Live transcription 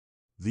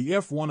The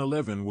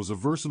F-111 was a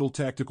versatile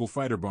tactical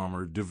fighter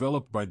bomber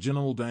developed by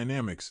General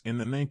Dynamics in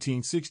the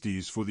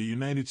 1960s for the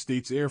United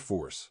States Air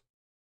Force.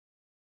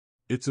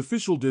 Its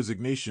official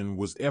designation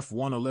was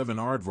F-111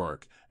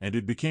 Aardvark, and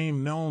it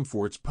became known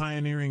for its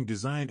pioneering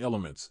design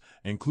elements,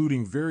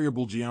 including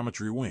variable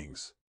geometry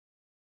wings,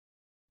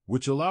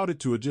 which allowed it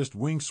to adjust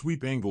wing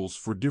sweep angles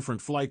for different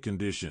flight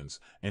conditions,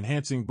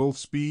 enhancing both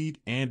speed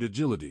and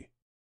agility.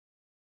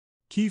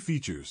 Key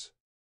features: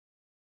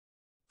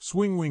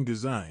 swing wing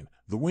design.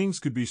 The wings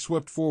could be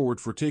swept forward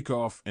for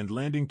takeoff and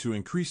landing to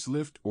increase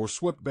lift or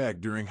swept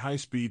back during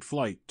high-speed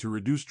flight to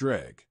reduce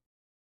drag.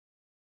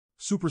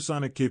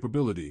 Supersonic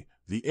capability.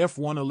 The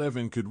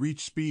F-111 could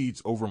reach speeds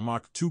over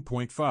Mach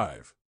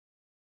 2.5.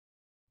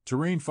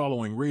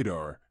 Terrain-following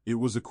radar. It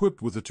was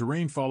equipped with a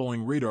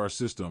terrain-following radar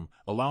system,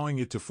 allowing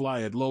it to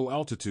fly at low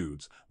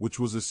altitudes, which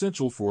was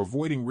essential for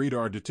avoiding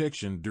radar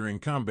detection during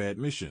combat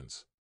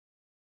missions.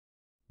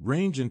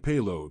 Range and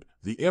payload.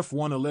 The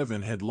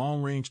F-111 had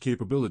long-range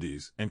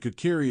capabilities and could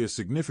carry a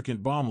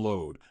significant bomb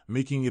load,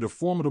 making it a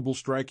formidable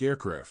strike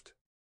aircraft.